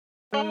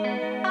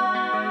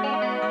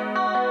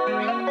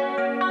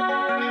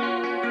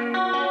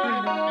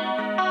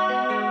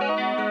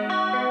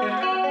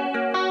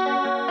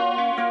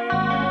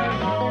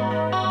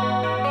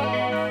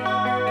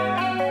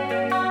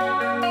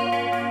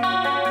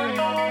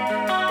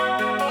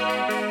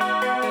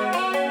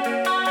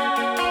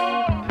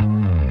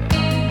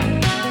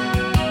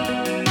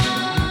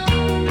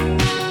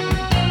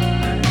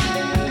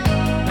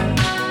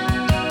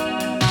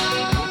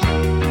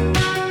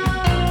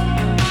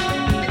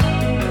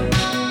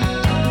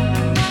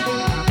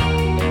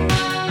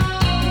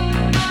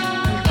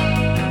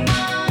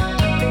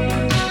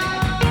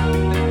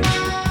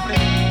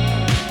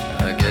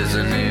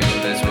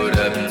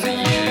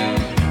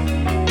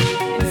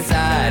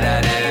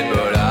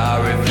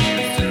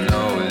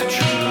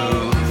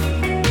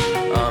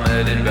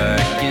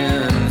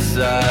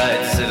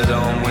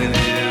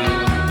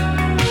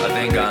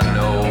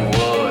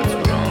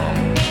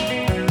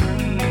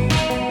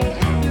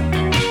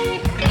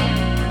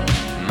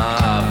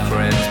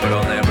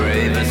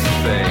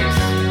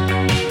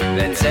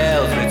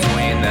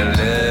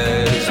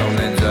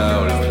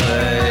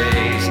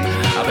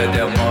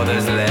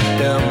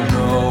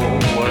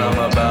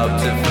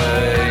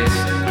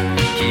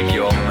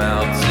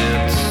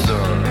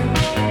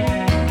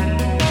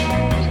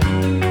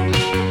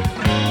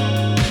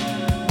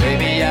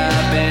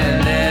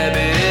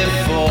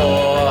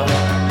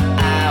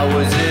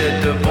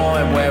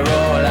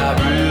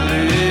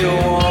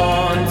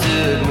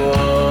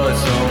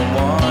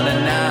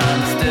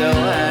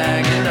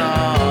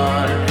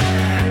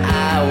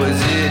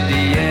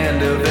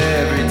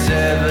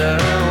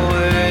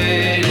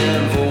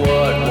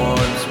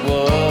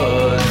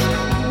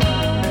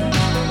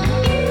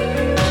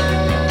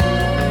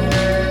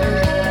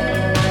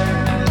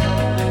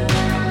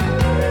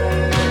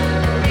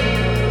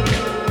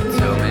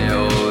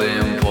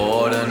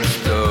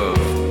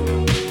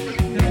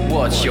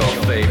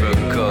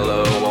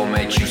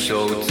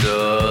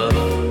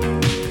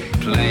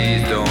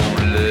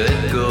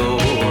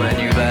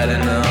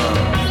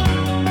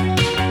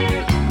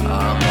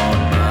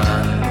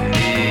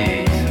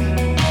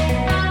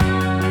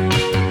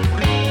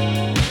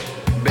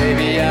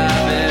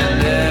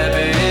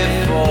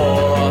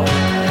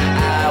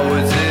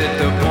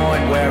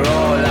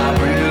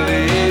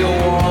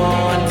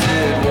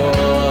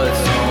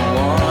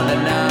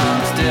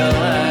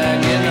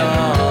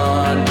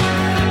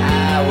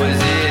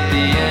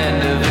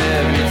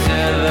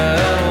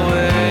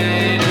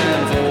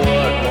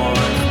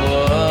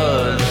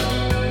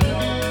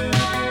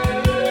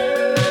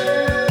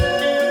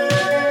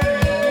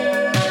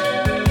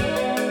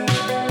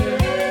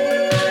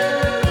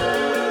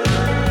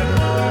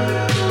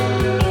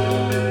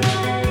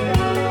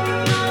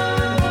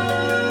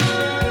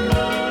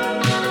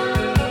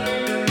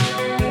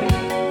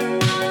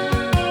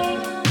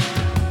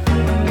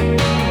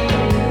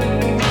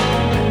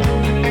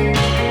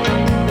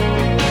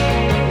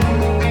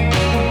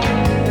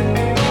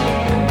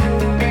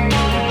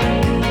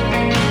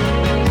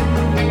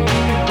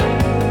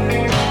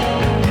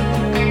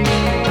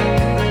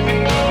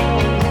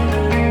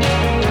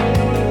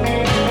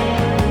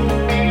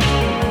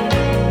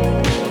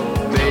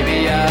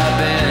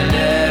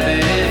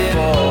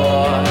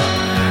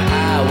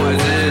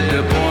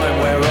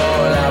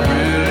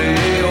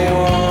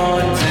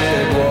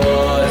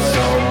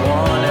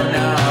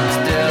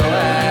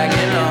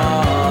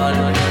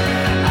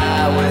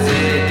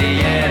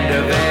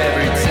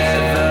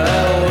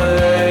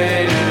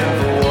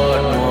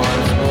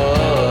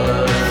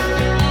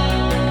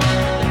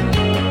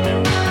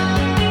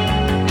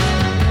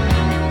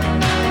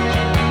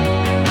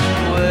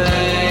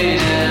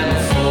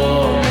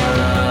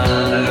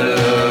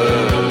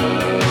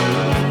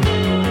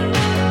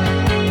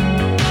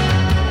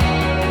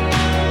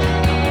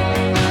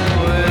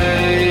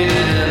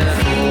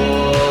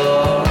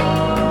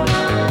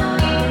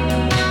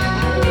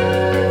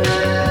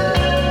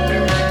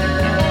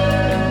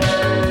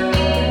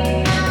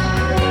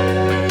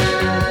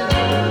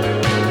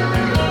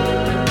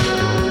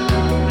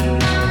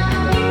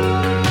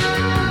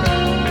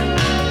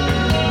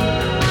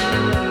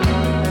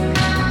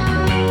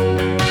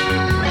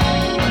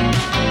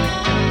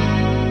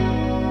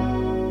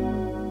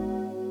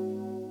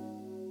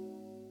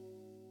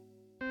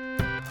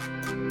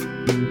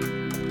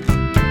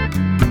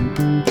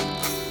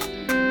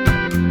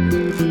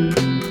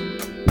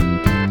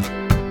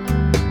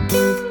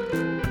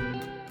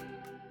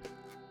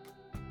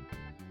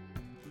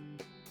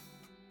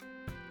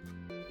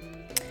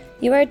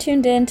You are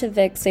tuned in to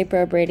Vic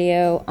Saprobe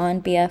Radio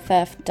on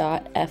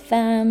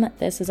BFF.FM.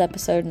 This is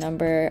episode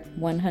number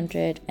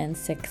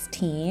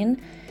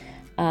 116,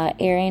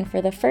 airing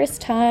for the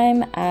first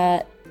time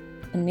at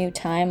a new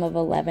time of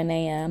 11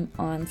 a.m.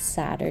 on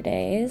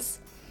Saturdays.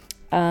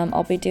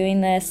 I'll be doing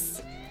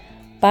this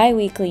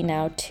bi-weekly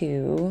now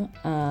too,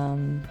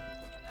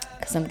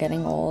 because I'm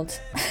getting old.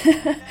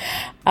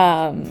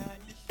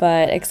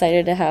 But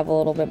excited to have a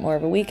little bit more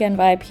of a weekend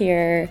vibe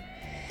here.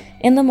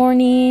 in the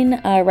morning,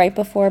 right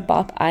before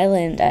Bop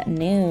Island at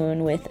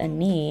noon with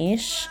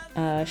Anish.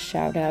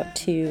 Shout out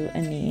to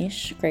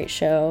Anish. Great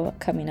show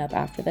coming up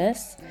after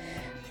this.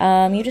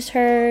 You just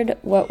heard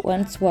What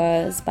Once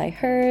Was by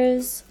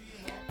Hers.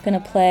 I'm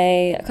going to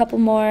play a couple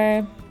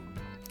more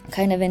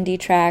kind of indie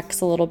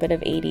tracks, a little bit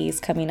of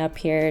 80s coming up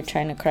here.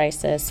 China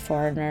Crisis,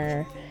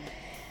 Foreigner,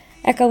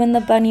 Echo and the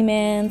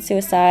Bunnymen,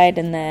 Suicide,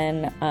 and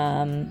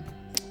then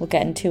we'll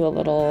get into a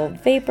little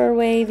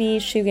vaporwavy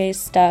shoegaze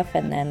stuff,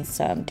 and then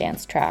some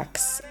dance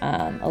tracks,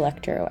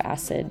 Electro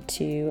Acid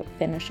to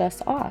finish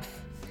us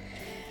off.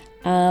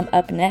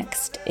 Up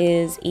next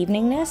is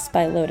Eveningness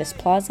by Lotus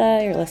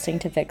Plaza. You're listening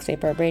to Fix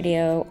Vapor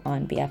Radio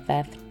on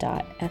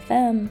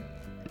BFF.fm.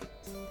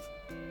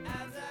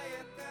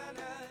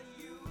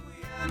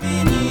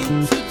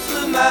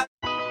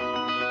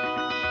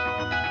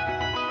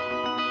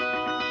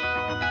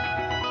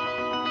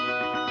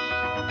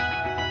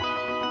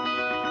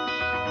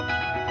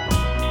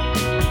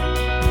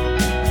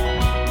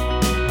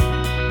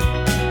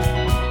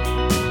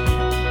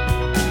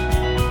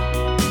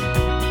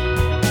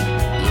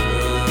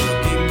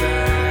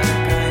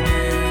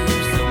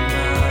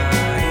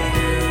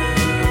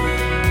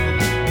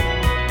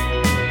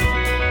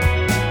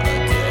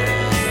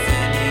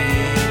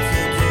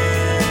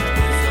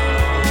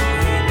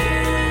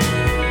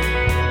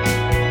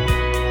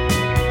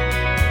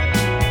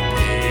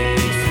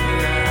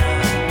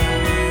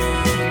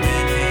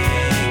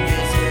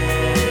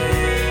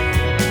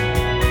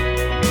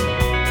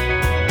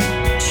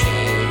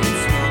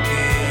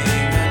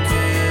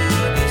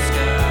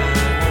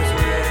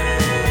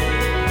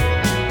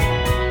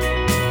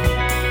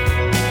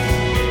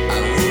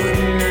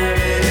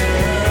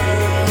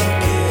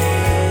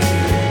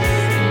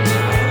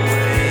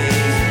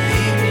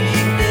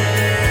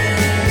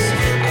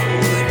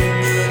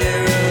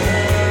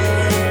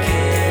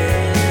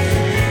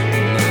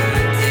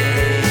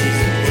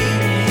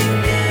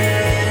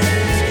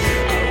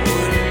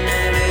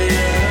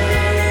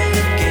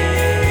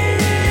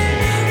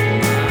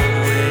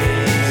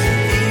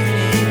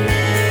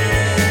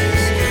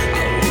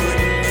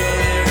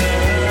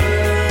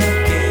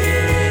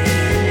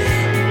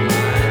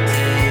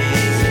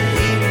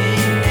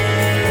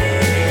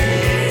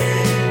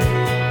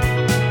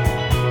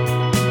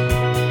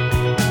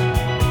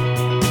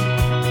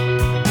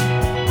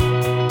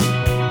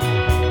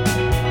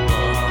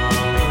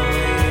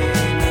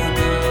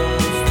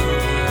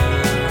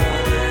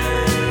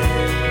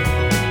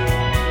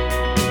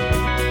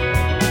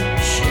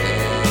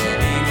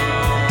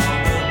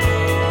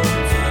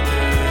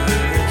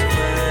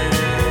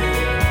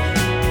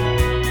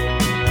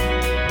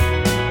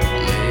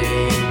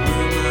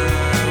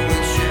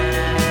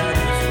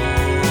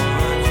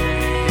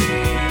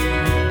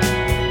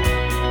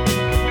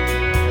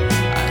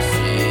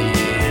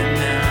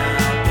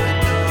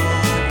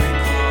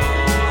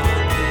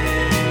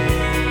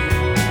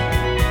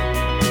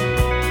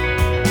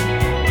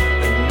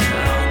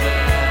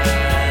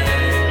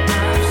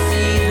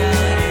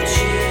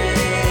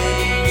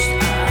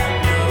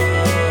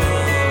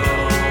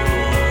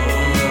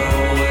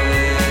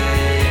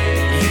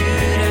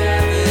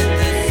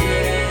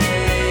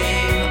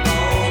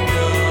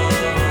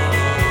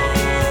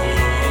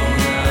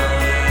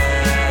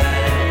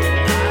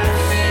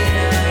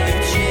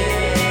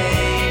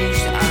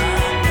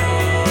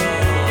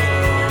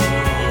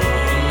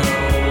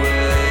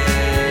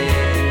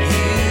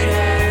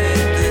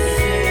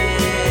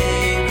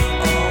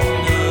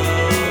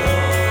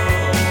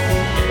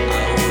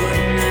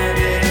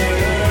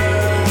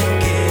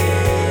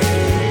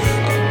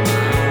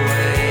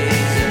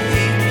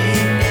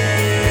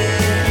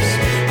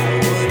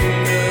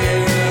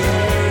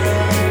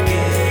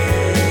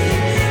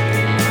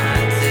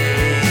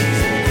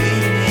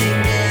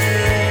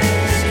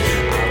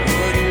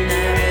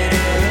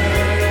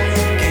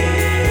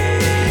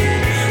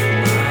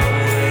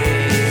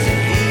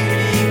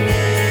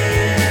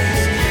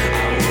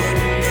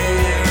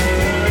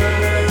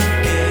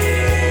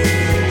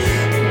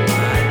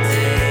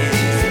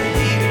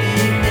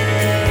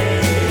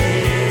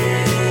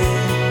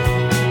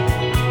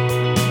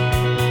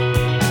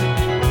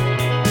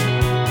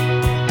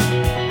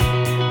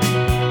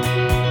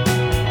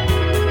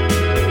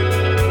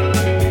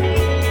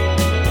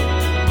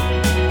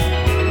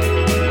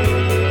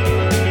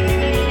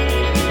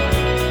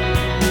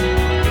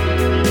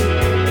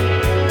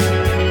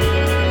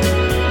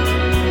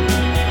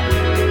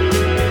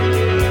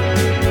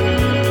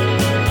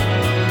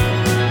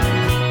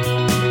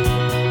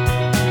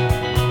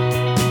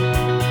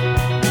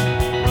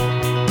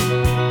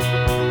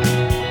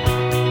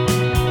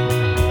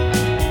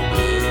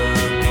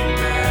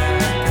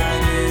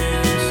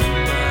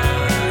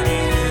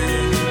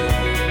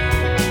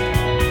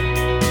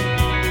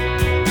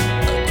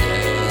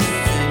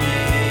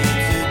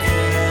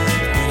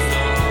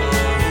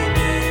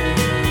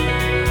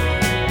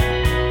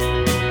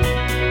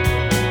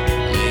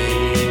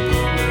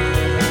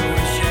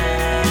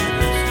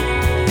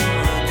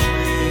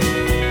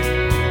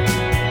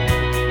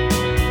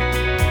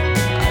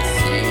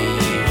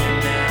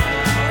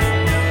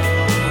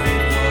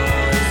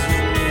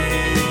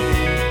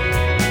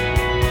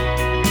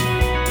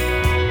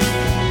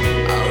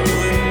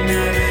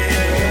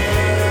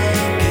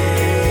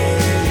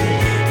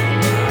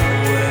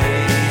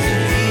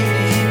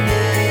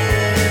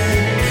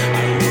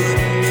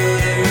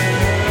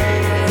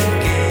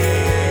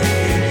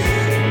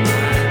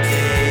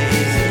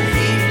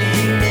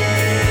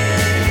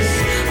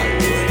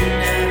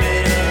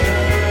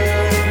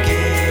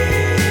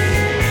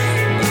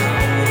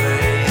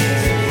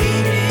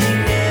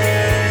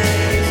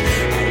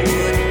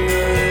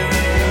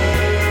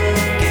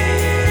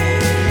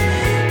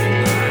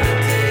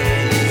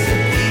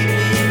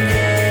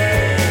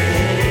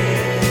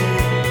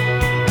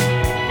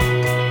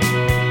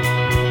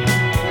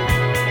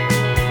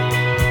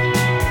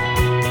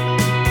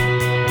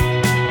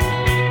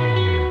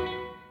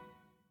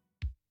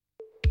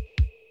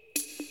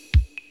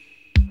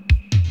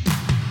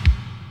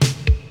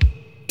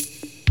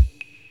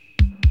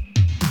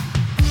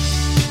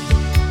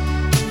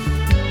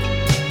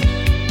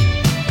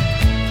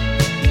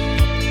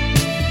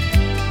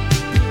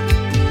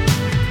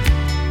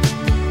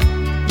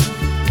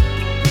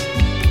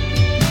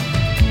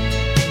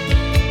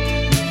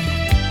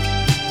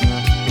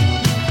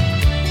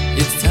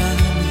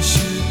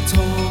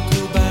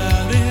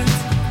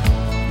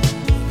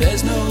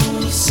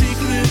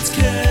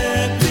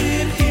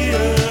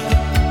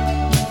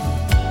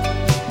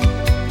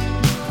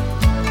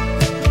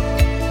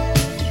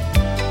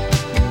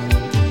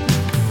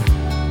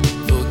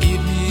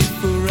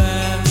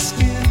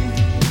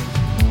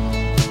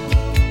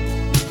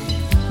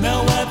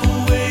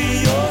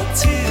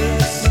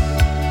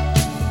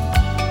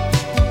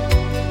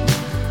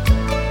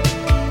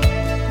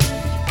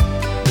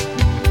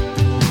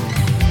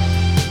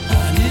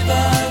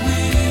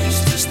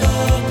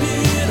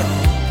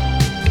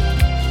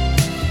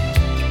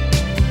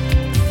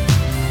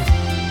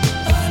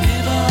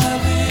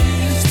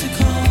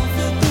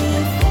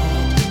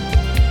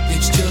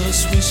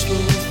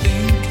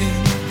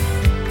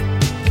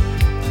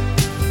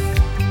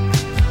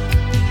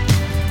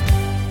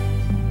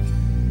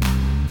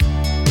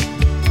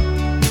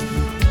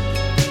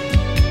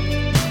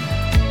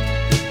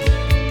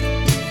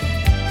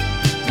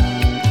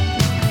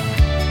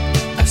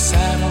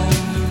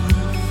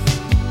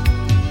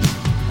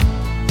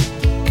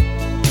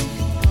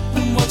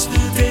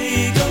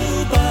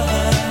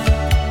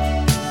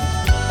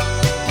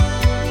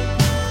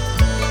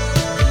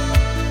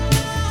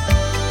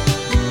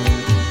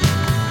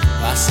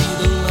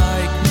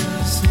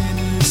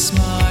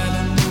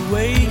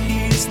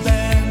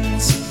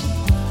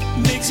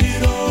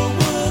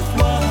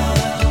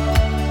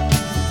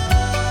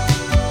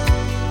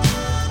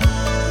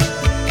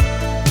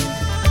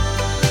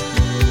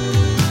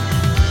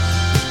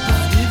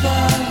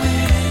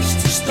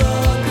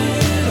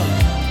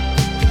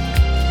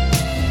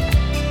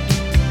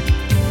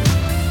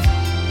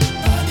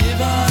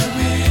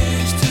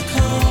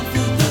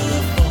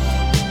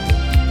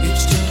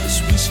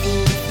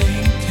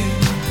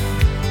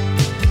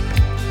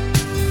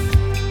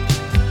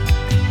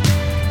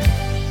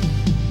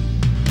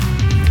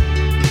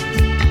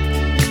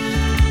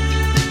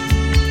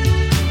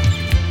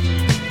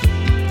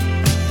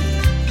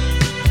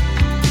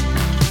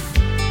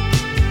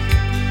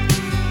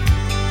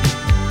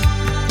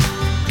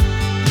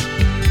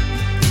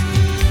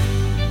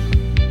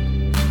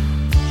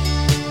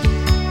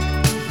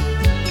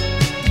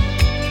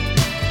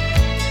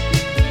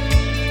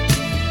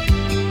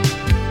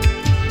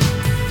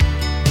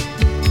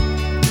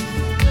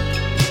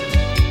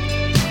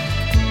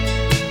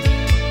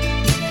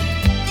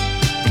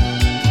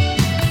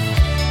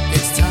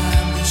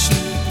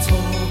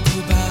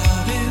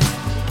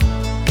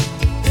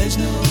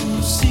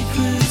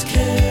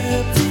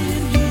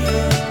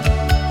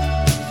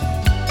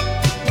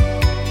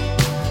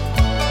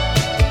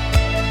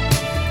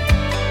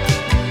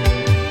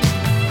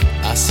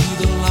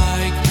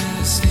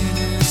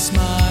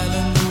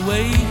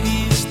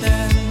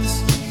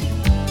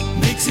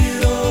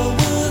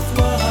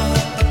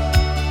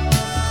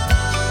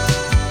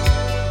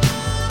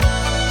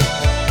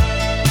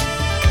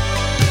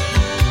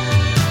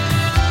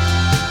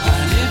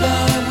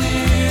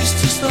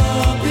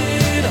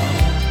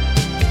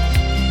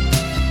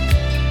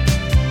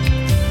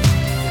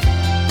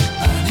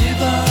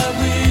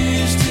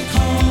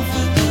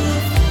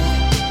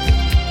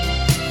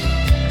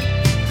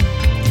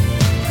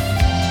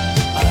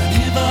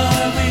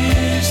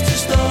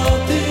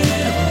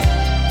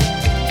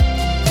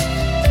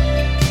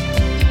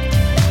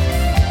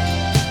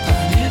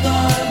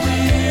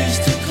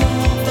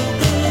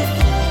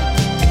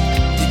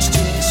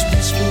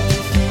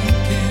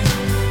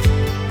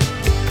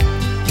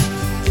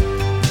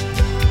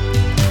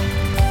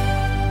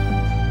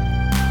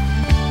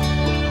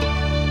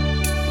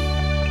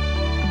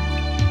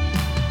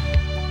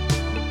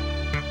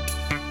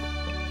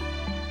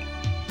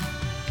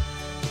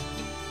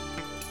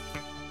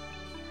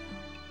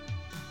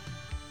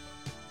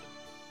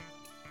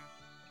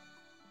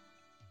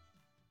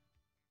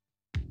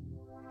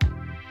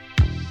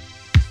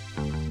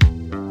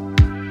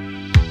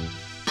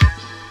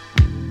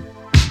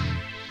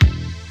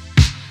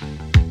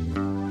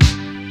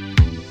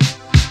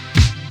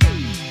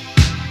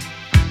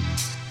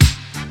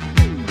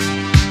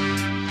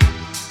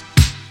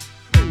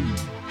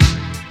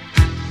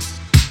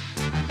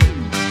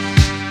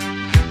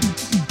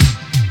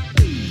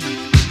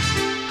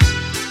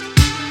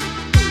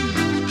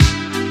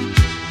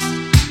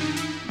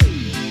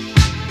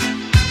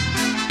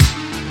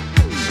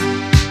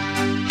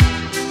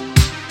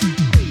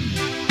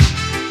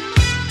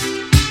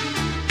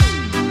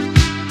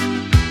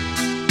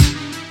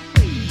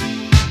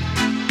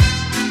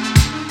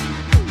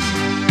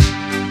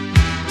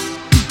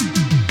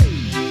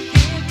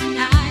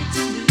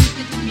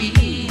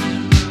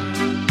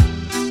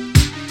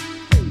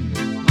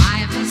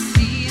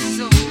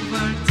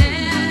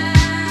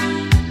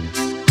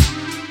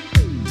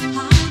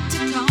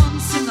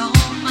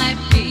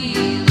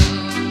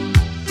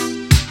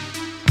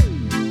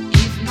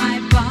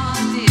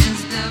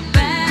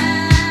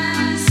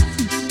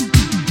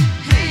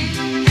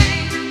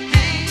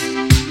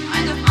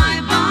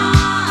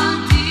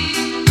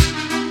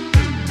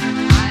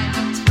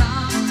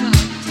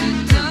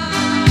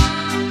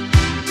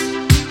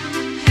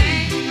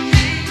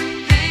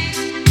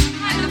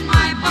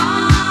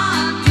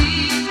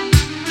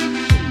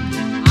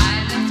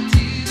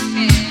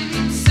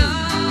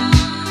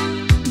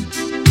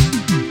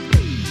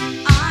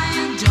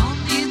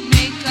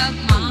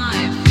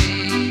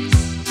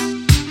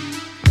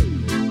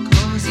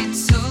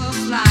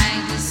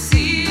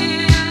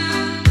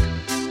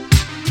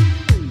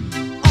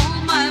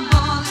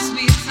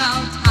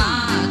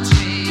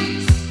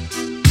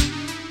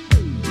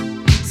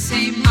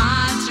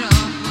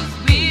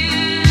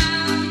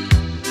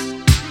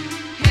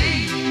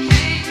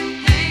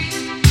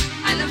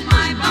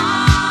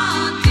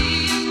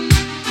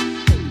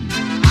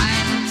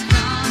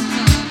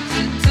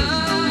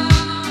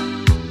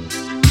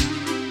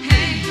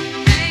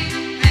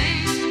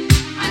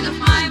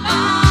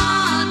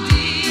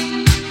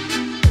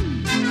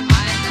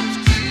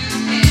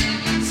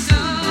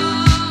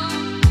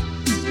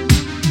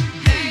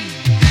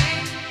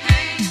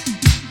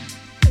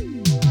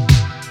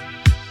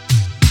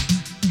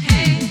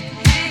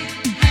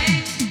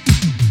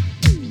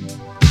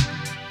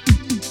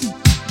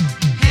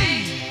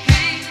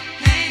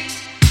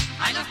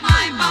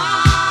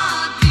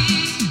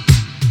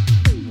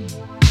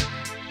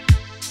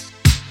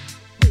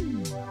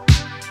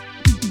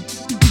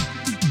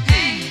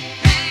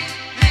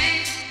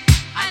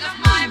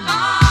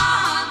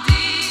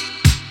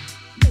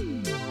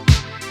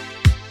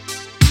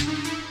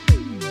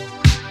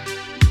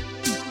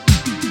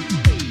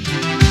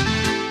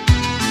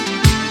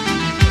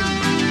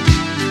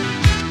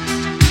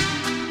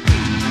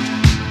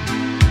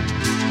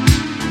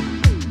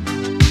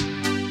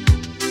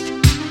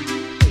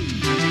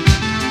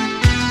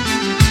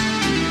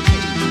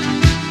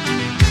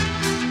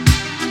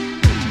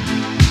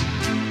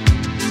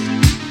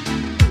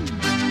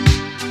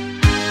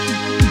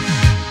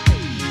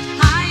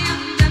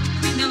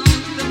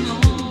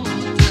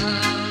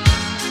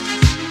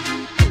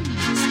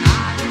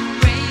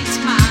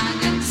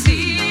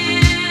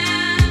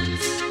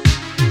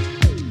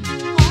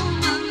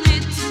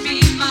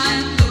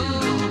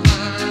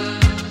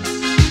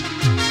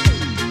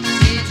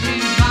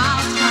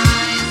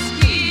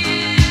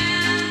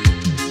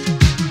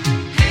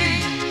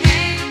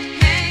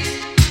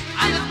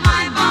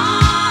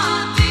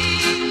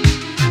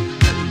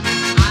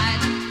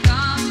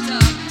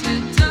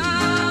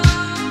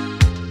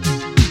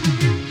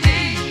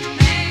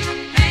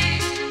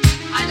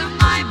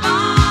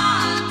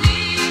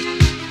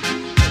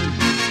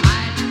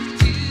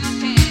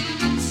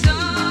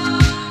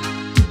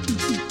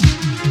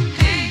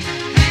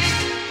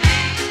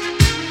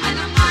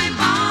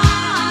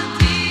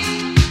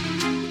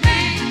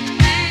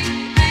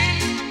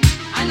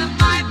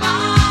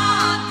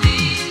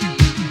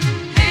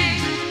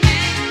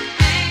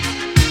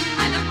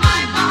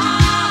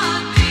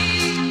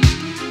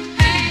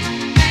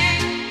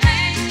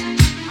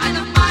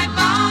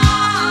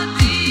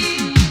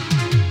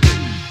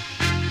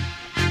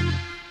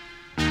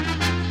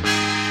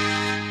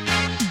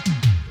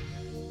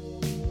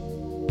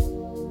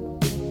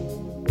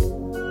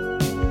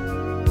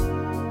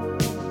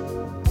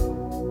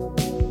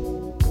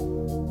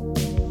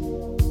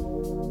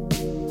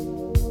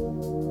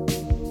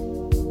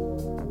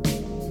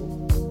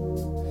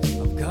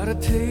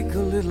 gotta take a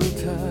little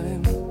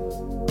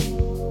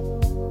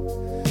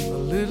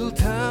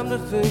time to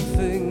think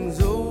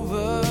things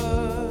over.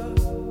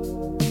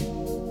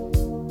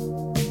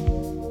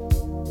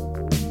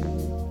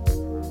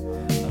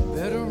 I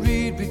better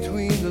read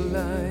between the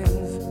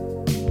lines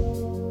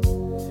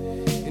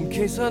in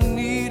case I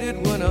need it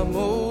when I'm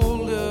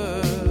older.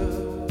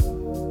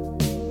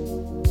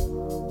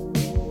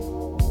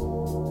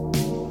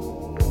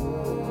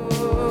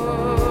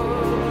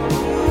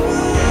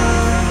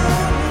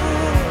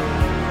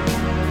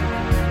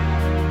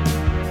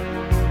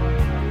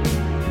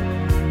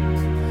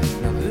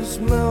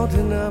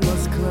 Mountain I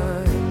must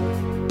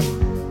climb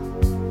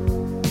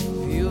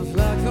feels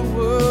like the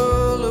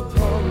world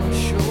upon my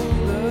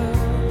shoulder.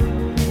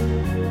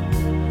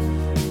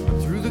 But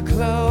through the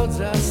clouds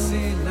I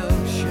see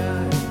love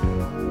shine.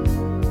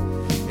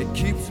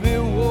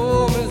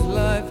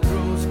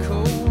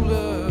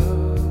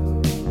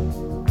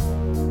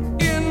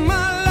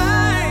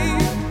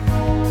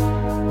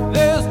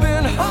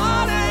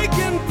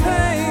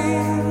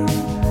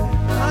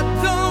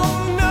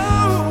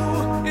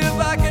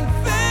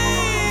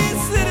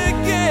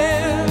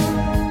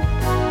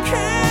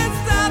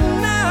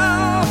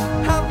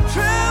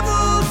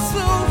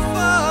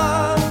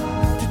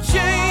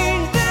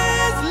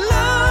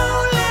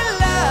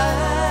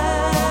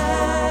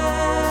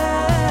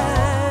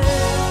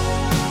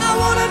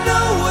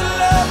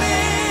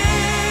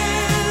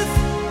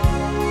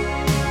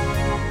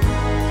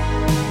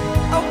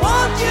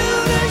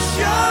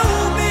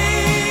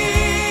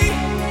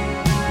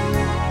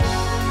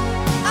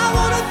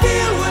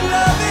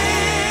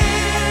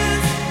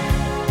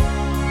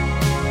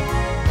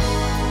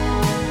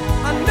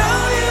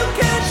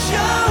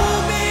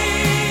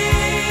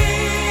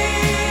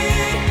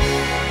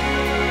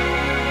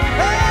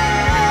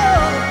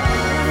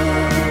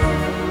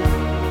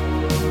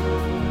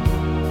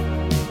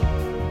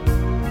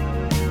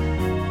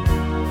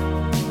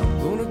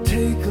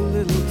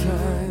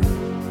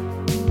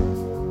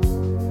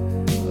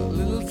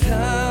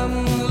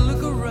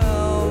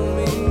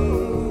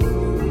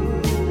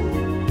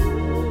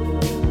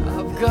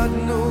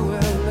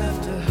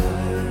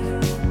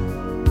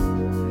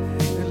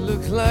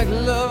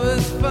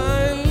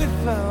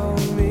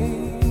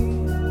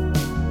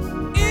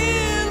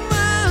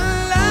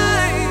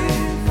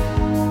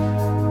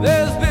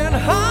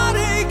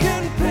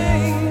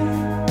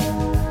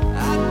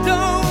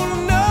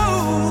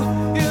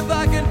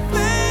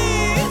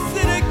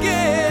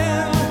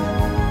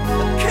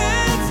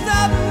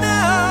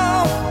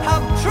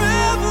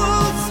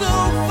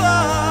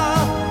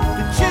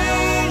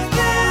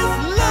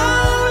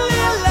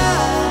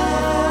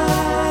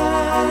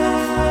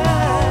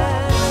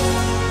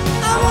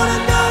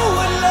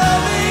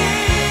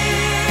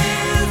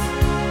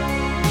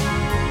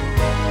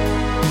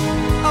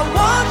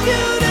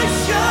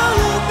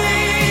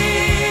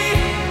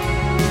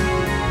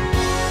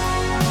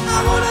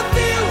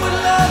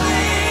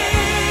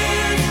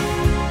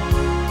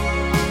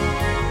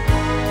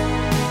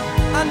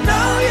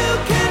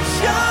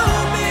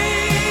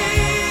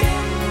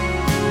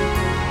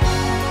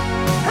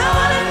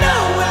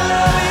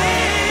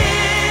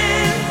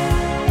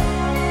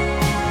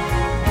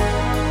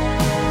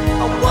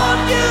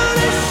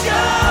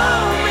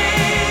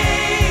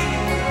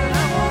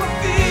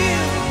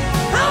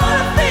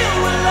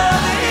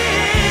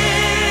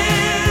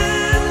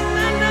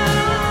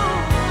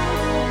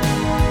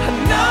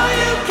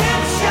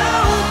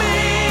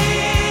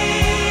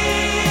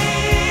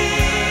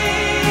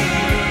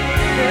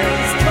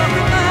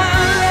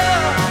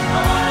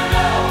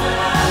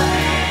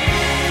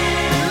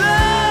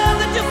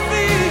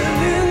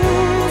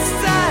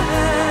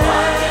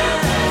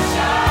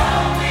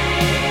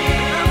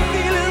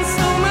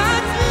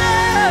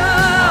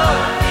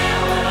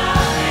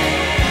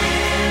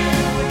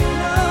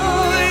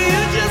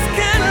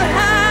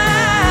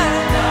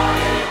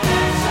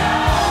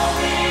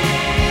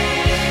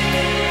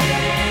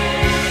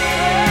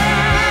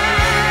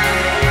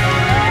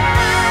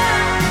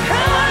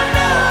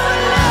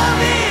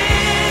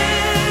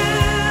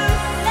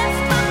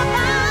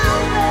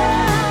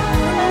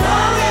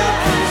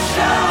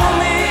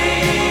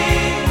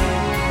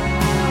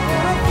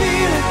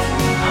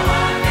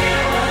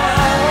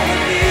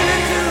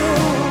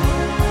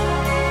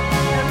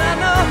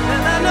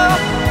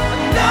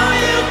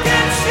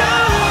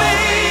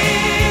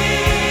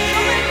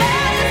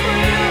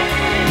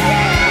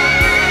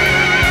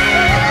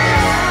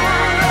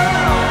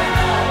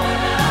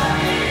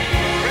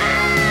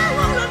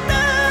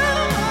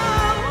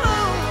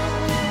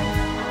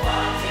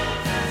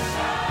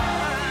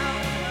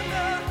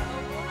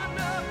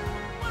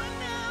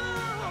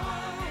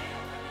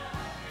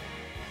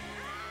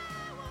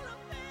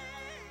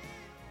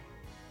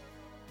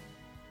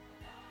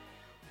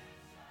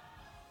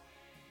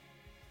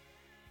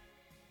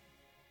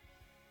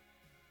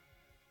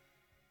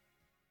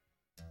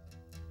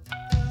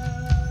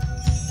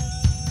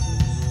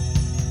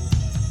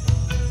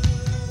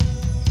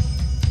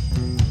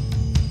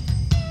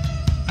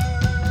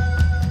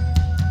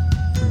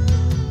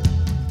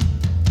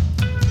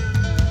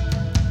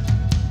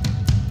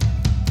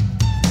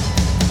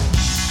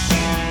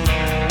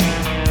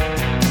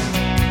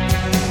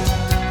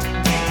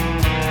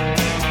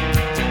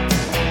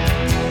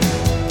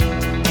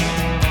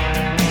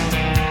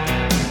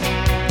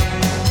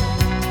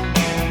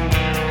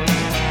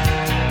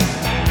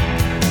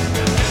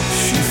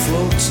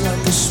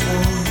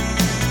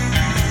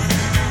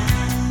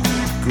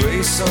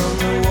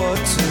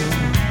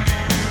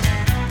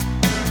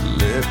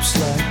 lips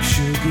like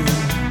sugar,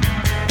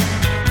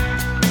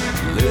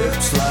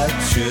 lips like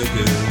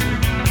sugar.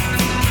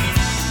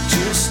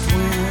 Just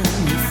when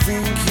you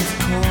think you've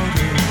caught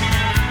her,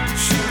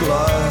 she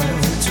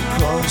glides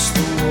across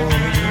the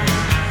water.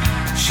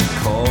 She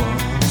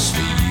calls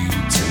for you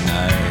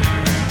tonight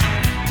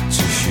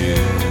to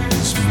share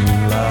this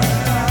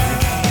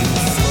moonlight. You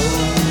flow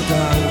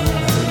down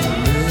her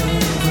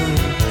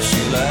river,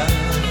 she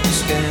laughs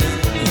and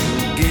you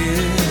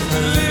give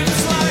her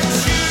lips like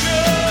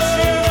sugar,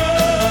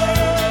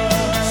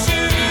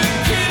 sugar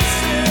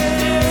kisses.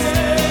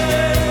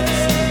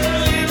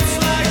 Lips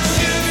like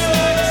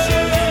sugar,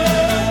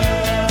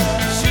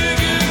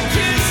 sugar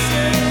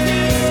kisses.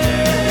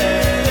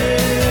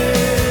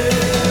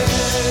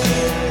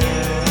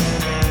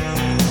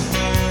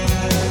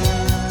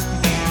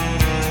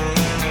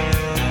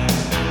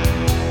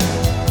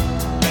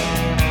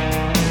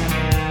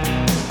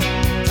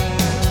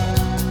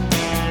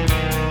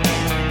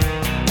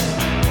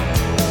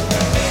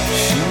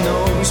 She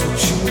knows what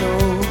you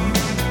know.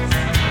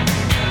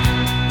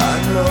 I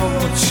know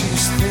what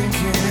she's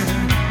thinking.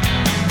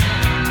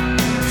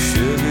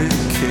 Sugar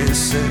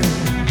kisses,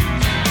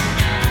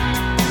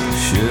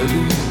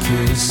 sugar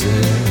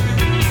kisses.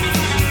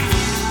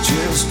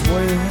 Just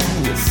when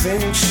you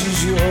think she's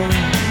yours,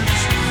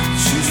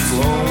 she's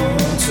flown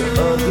to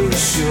other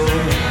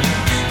shores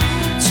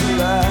to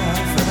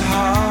laugh at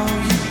how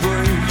you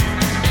break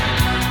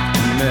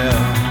and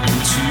melt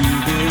into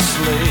this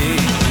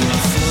lake. You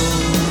flow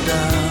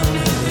down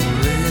the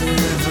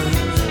river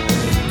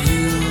and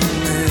you'll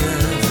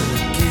never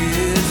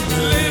give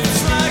her lips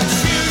like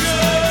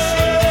sugar,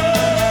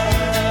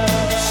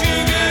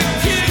 sugar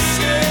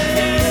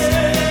kisses.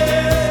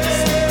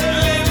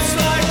 Lips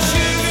like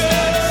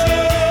sugar,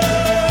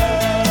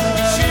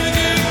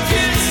 sugar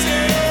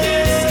kisses.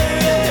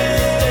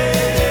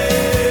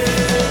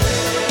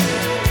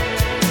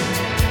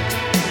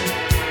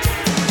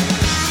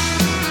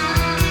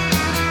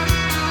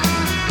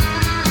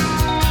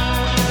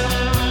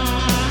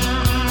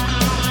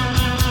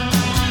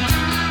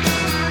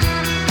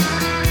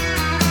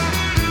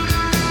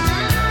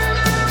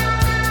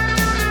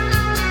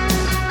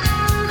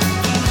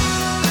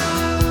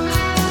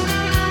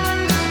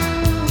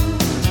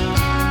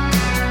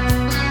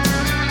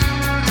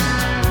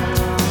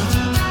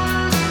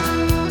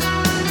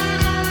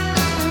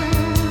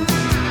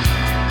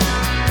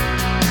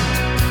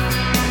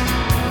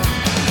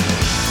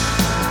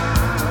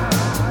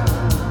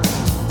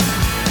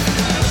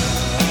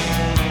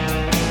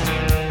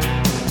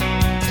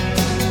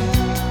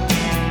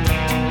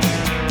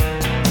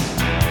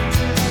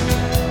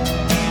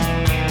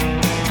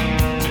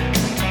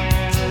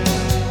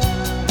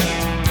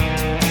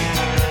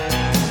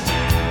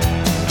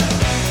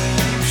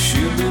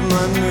 She'll be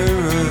my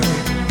mirror,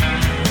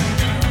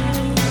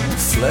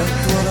 reflect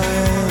what I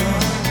am.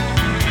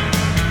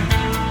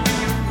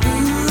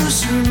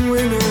 Losing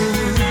winner,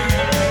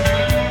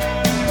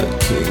 the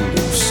king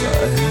of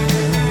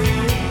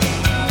Siam,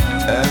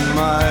 and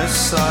my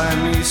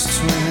Siamese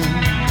twin,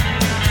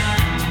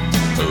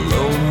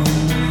 alone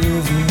in the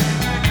river.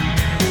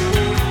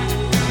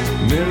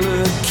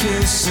 Mirror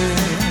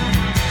kissing,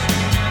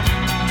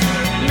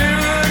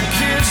 mirror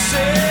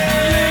kissing.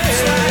 Lips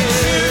like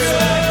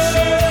sugar,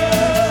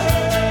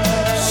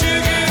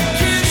 sugar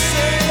kisses.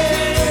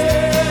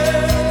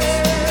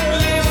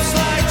 Lips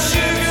like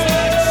sugar,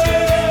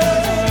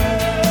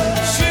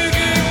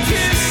 sugar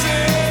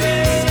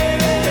kisses.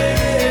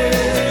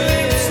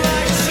 Lips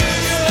like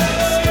sugar,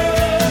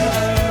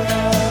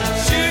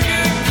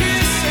 sugar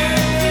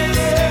kisses.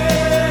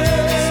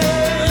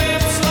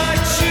 Lips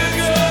like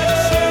sugar,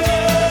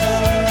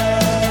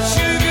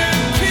 sugar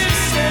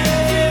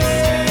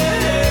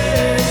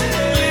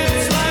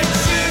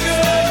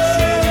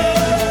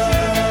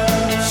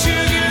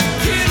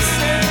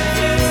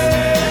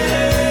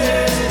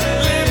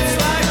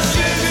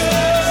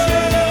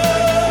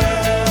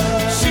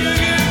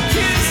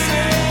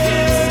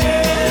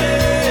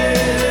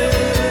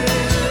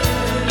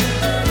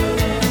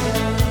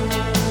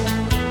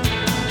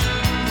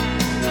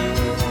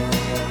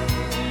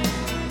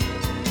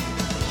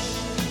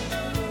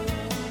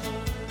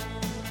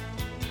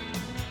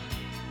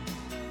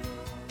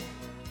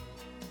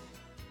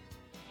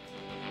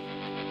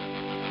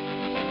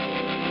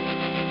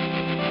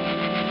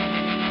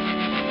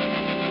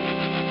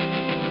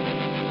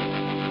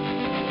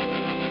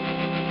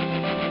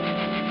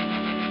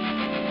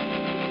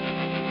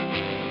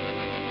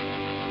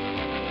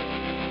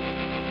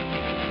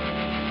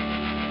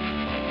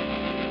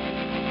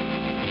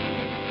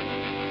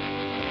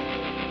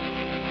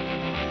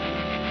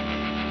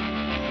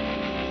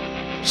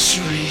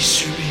Shri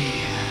Shri.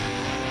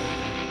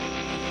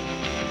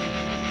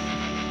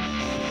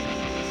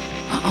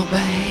 Oh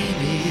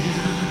baby.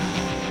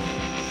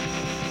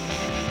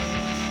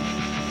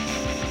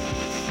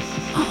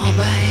 Oh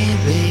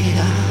baby.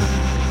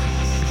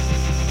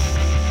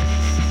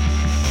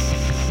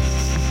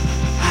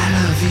 I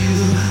love you.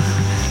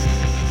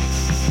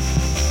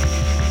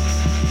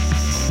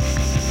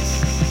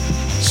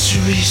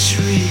 Shri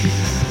Shri.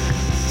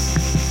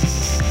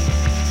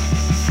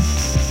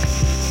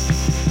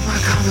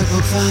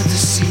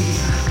 fantasy.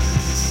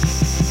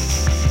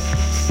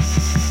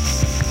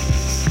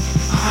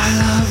 I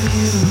love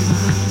you.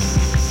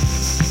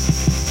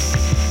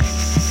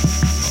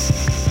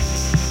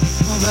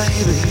 Oh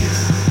baby.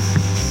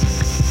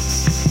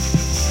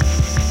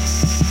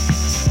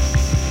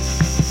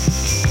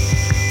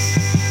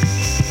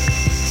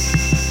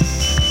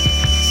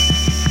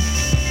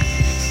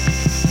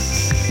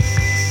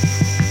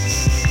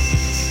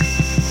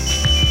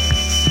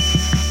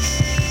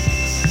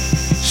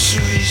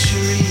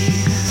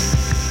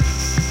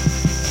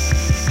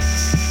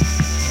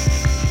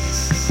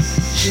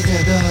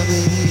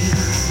 Baby,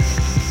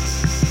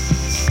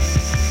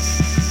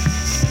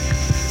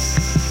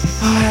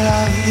 I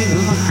love you.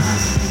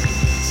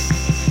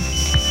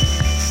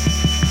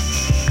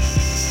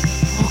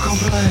 Oh, come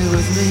play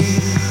with me.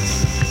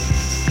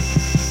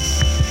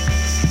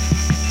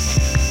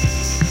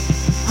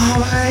 Oh,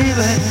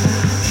 baby.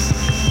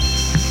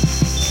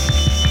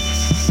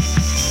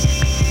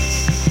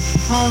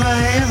 Oh,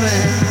 baby.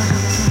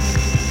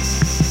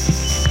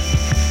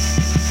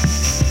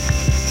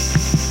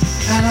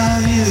 I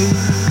love you.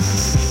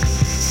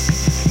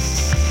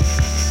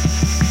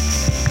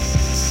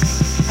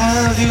 I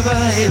love you,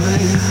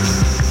 baby.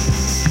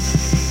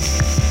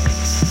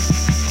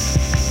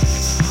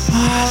 I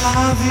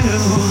love you.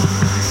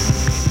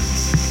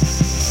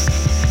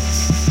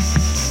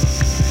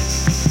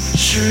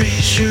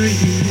 Cherie,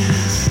 cherie.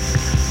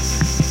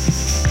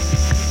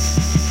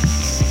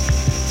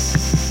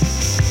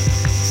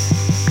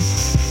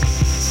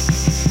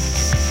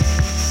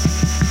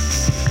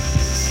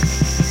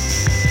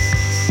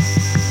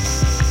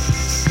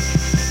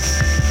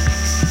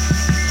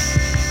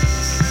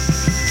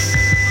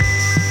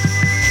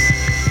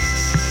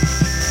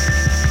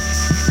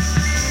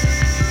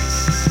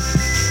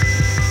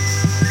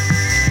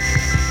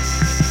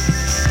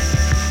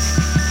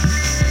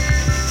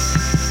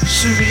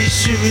 Cherie,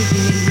 cherie,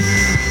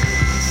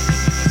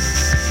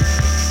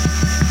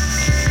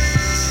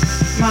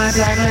 my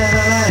black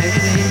leather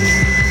lady.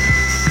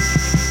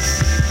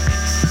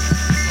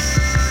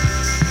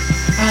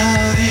 I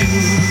love you.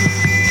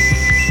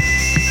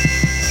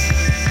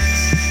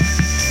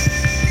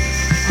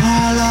 I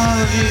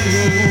love you.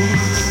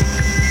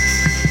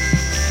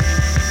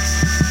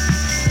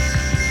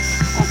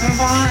 Open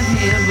wide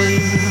here,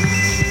 baby.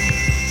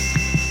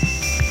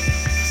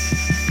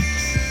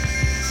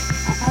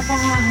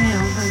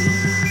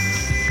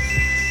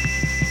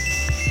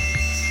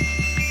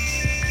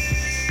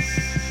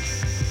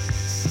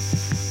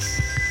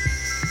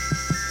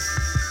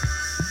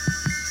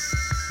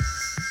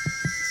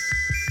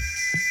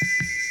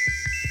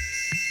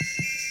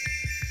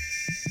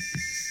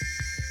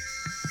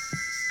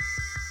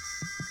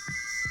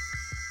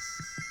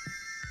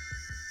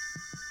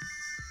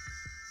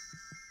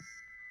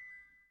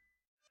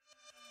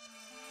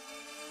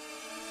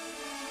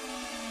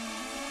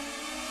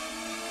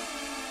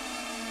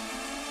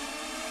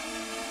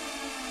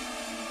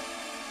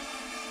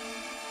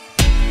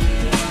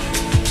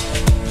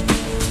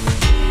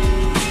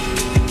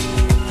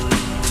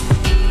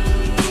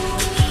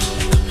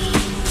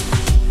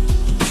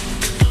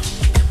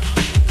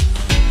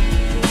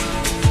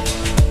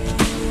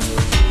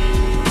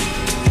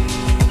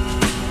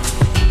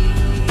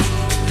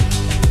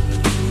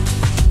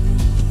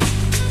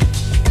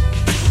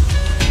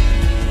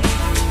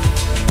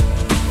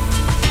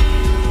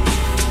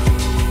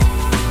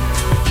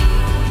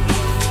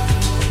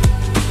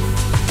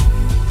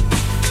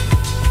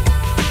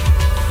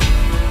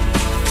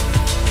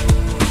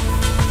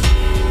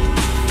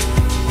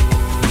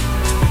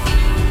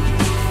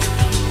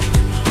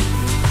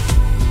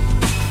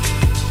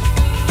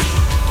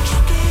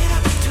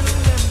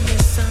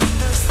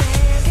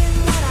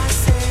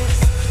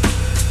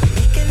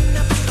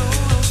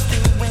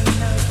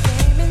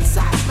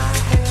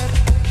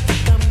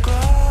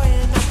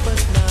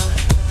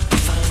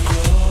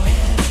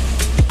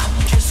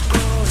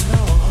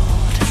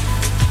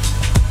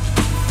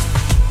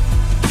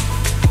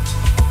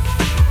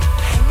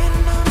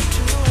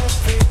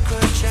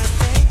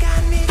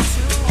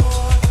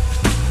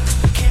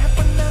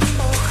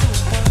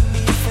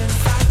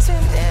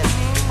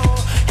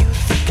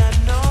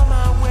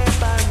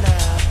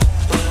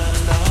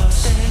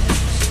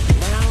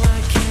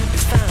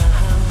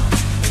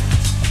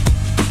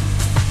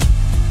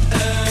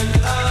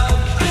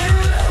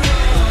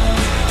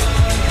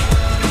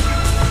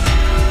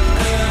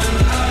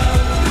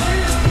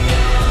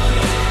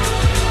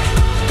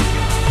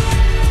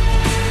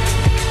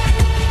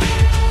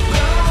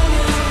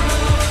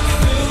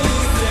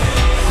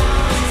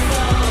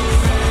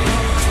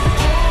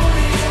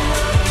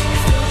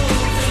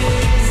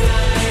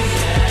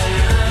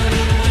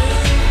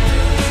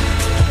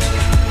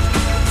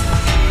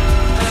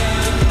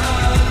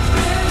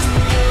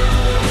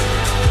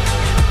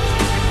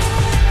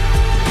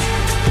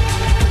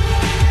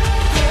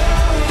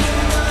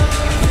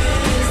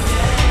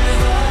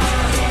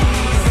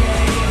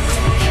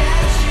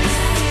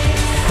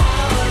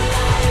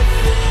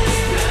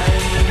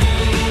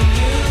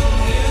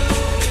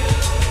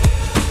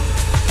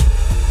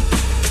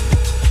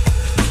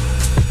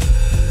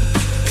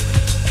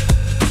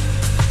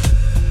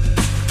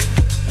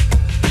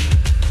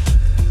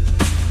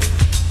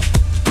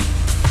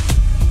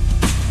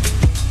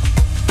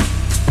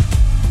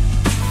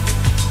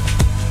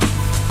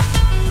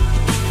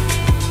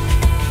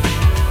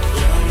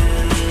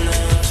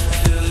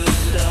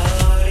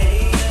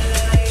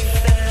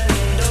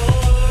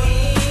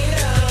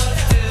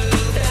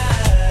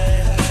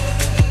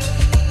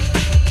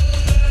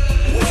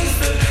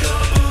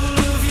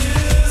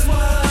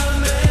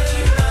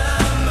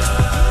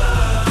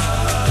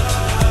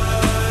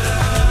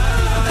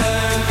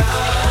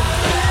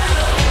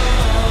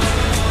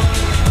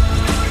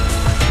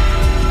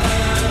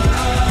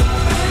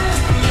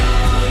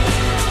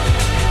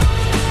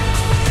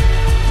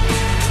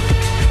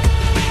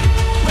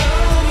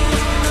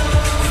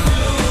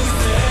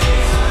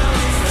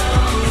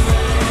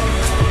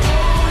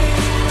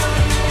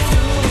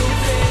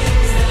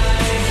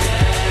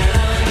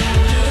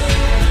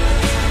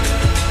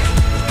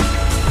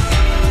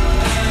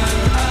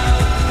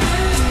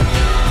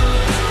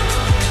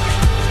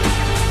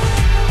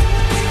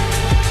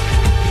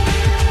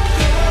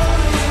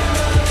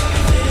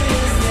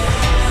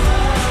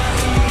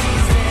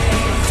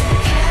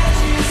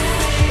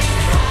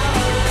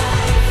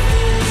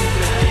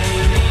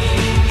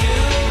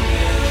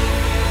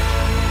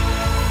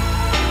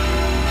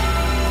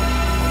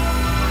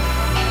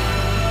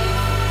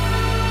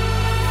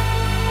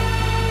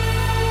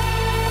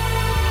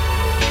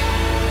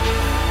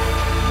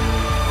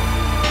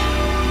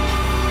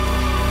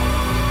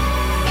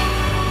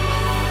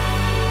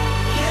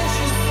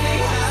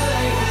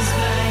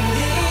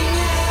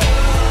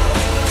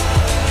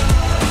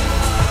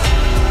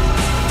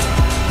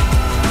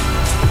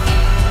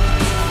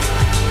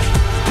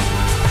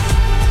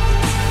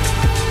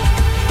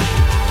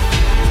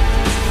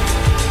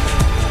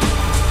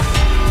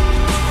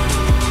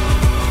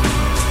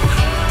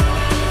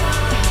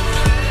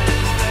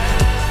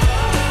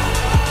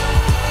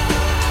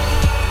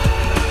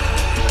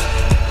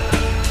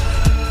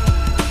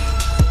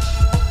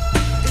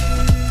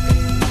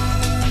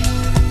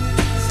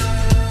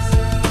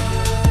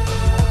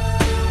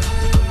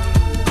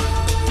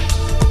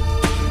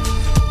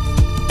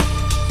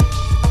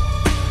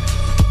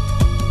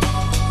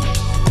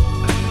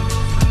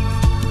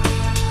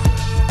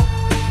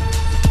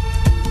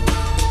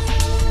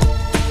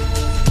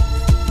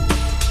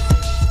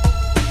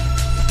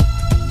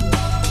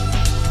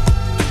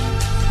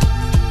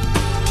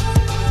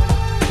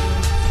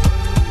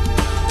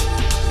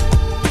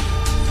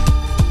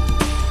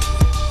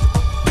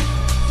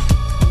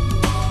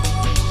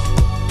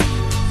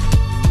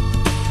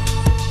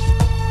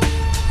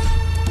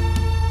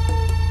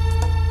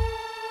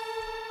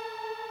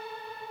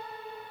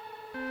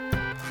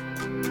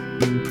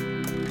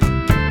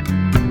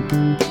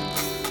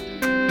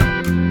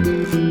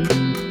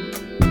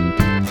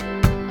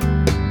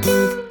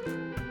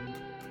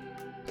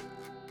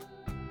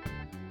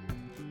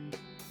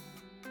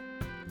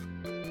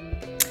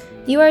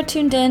 You are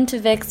tuned in to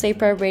Vix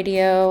Vapor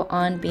Radio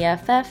on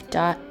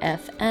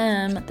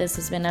BFF.FM. This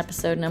has been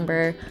episode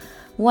number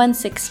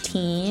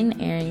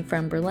 116, airing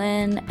from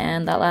Berlin,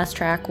 and that last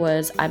track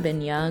was I've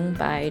Been Young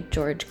by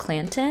George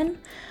Clanton,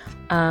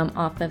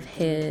 off of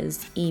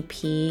his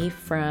EP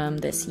from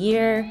this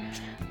year.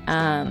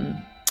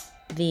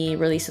 The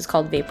release is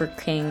called Vapor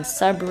King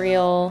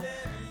Subreel.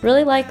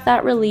 Really like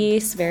that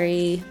release,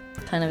 very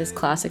kind of his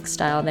classic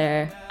style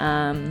there.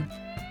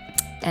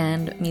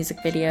 And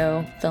music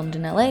video filmed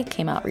in LA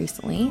came out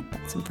recently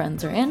that some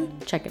friends are in.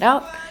 Check it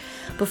out.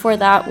 Before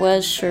that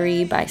was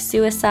Cherie by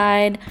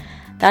Suicide.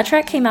 That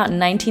track came out in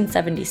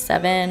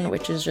 1977,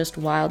 which is just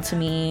wild to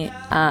me,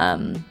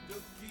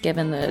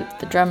 given the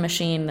drum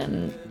machine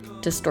and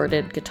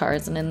distorted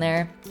guitars in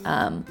there.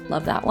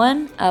 Love that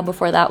one.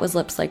 Before that was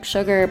Lips Like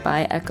Sugar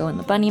by Echo and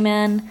the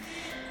Bunnymen.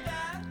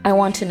 I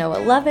Want to Know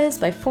What Love Is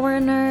by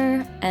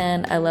Foreigner.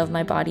 And I Love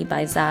My Body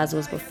by Zaz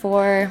was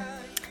before,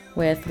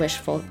 with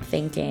Wishful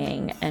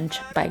Thinking and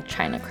by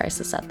China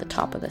Crisis at the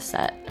top of the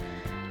set.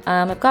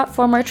 I've got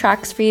 4 more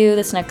tracks for you.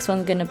 This next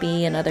one's going to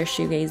be another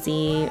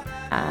shoegazy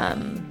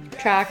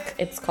track.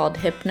 It's called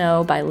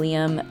Hypno by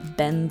Liam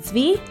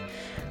Bensby.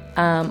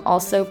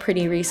 Also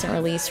pretty recent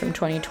release from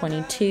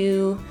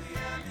 2022.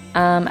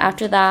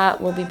 After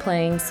that, we'll be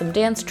playing some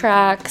dance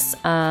tracks,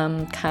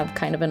 have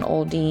kind of an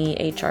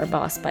oldie HR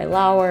Boss by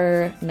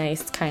Lauer,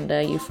 nice kind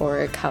of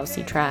euphoric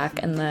housey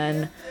track, and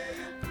then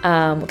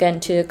we'll get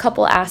into a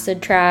couple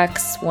acid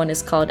tracks. One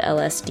is called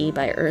LSD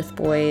by Earth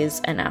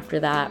Boys, and after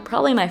that,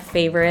 probably my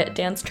favorite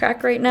dance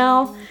track right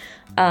now,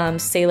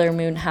 Sailor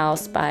Moon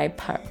House by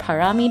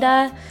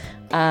Paramida,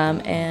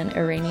 an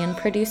Iranian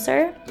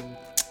producer.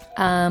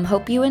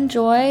 Hope you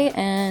enjoy,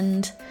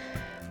 and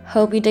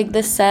hope you dig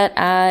this set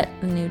at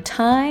a new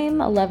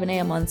time, 11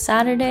 a.m. on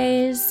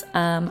Saturdays.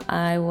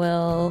 I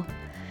will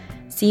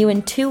see you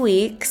in 2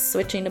 weeks,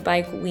 switching to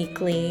Bike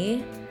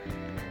Weekly.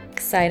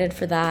 Excited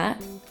for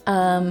that.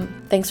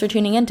 Thanks for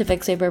tuning in to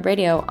Vix Vapor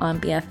Radio on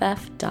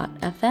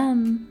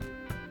BFF.FM.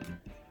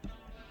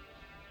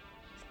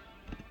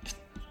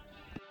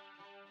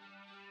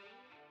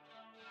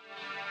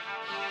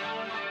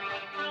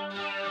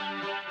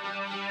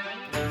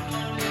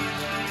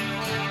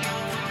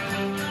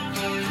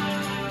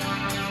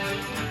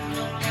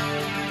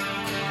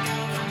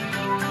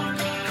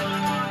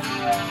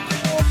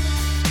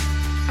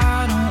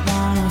 I don't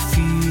wanna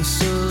feel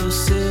so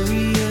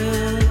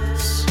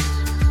serious.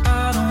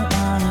 I don't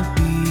wanna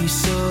be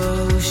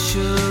so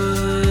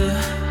sure.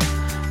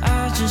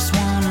 I just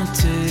wanna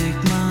take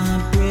my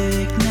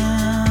break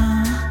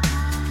now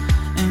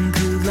and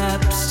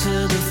collapse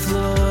to the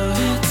floor.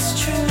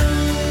 It's true,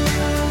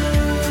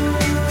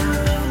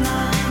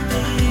 my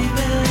baby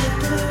blue,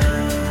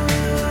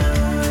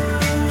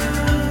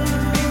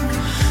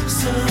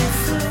 so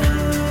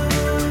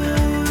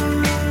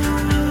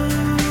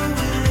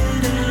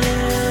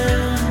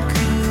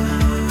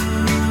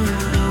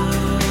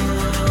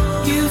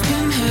you've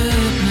been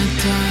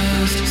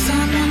hypnotized,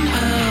 someone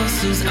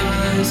else's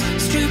eyes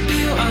strip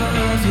you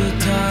of your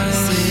ties.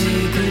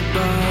 Say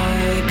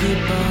goodbye,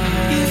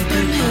 goodbye. You've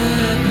been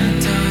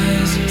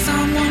hypnotized,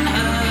 someone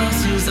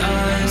else's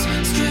eyes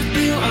strip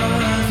you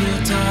of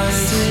your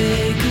ties.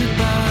 Say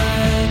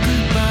goodbye,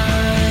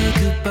 goodbye,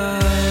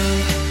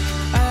 goodbye.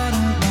 I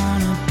don't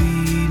wanna be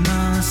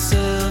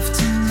myself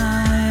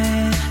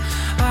tonight.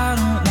 I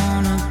don't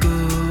wanna go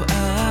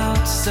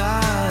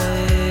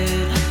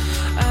outside.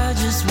 I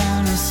just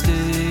wanna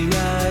stay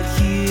right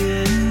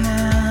here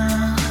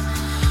now.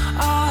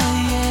 Oh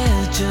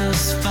yeah,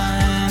 just fine.